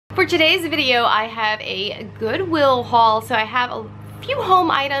For today's video, I have a Goodwill haul. So I have a few home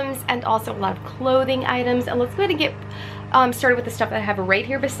items and also a lot of clothing items. And let's go ahead and get started with the stuff that I have right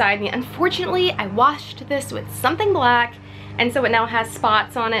here beside me. Unfortunately, I washed this with something black, and so it now has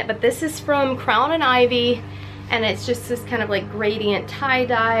spots on it. But this is from Crown and Ivy, and it's just this kind of like gradient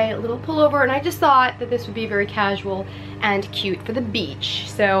tie-dye little pullover. And I just thought that this would be very casual and cute for the beach.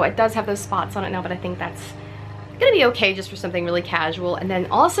 So it does have those spots on it now, but I think that's gonna be okay just for something really casual. And then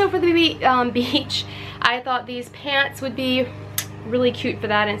also for the beach, I thought these pants would be really cute for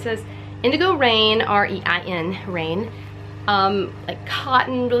that. And it says Indigo Rain, R-E-I-N, rain. Like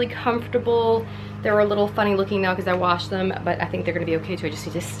cotton, really comfortable. They're a little funny looking now because I washed them, but I think they're gonna be okay too. I just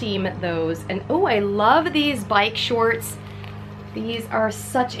need to steam those. And oh, I love these bike shorts. These are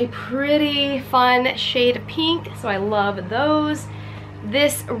such a pretty, fun shade of pink, so I love those.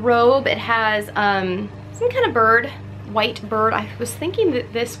 This robe, it has some kind of bird, white bird. I was thinking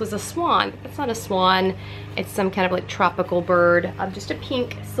that this was a swan. It's not a swan. It's some kind of like tropical bird. Just a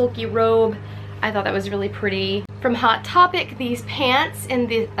pink silky robe. I thought that was really pretty. From Hot Topic, these pants in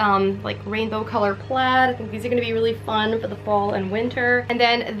the like rainbow color plaid. I think these are gonna be really fun for the fall and winter. And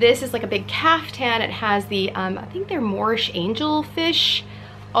then this is like a big caftan. It has the, I think they're Moorish angel fish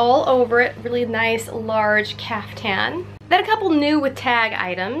all over it. Really nice, large caftan. Then a couple new with tag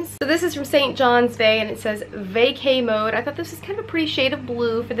items. So this is from St. John's Bay, and it says vacay mode. I thought this was kind of a pretty shade of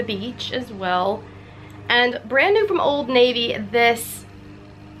blue for the beach as well. And brand new from Old Navy, this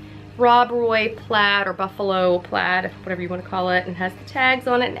Rob Roy plaid or buffalo plaid, whatever you want to call it, and has the tags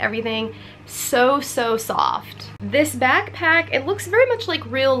on it and everything. So soft. This backpack, it looks very much like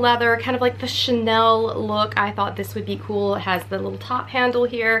real leather, kind of like the Chanel look. I thought this would be cool. It has the little top handle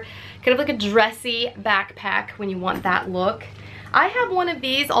here, kind of like a dressy backpack when you want that look. I have one of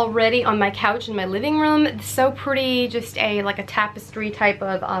these already on my couch in my living room. It's so pretty, just like a tapestry type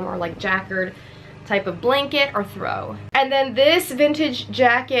of, or like jacquard type of blanket or throw. And then this vintage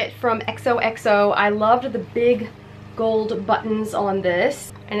jacket from XOXO. I loved the big gold buttons on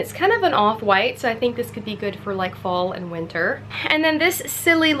this, and it's kind of an off-white, so I think this could be good for like fall and winter. And then this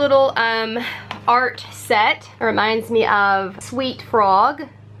silly little art set. It reminds me of Sweet Frog,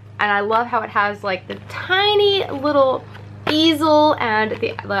 and I love how it has like the tiny little easel and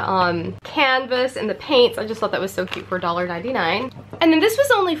the canvas and the paints. I just thought that was so cute for $1.99. And then this was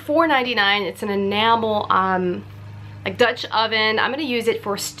only $4.99. It's an enamel like Dutch oven. I'm gonna use it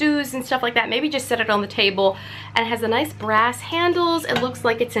for stews and stuff like that. Maybe just set it on the table. And it has a nice brass handles. It looks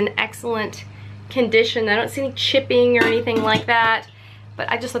like it's in excellent condition. I don't see any chipping or anything like that. But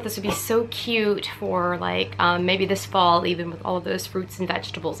I just thought this would be so cute for like maybe this fall, even with all of those fruits and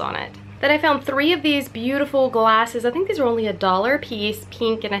vegetables on it. Then I found 3 of these beautiful glasses. I think these are only $1 a piece,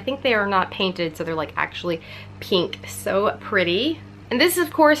 pink, and I think they are not painted, so they're like actually pink. So pretty. And this,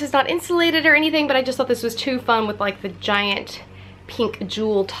 of course, is not insulated or anything, but I just thought this was too fun with like the giant pink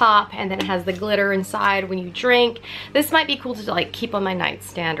jewel top, and then it has the glitter inside when you drink. This might be cool to like keep on my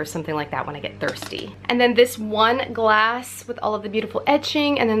nightstand or something like that when I get thirsty. And then this one glass with all of the beautiful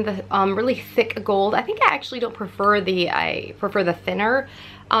etching, and then the really thick gold. I think I actually don't prefer I prefer the thinner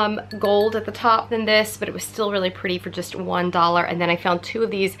gold at the top than this, but it was still really pretty for just $1. And then I found 2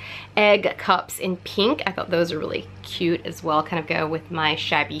 of these egg cups in pink. I thought those are really cute as well, kind of go with my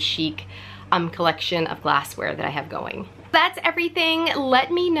shabby chic collection of glassware that I have going. That's everything.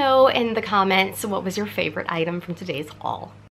 Let me know in the comments what was your favorite item from today's haul.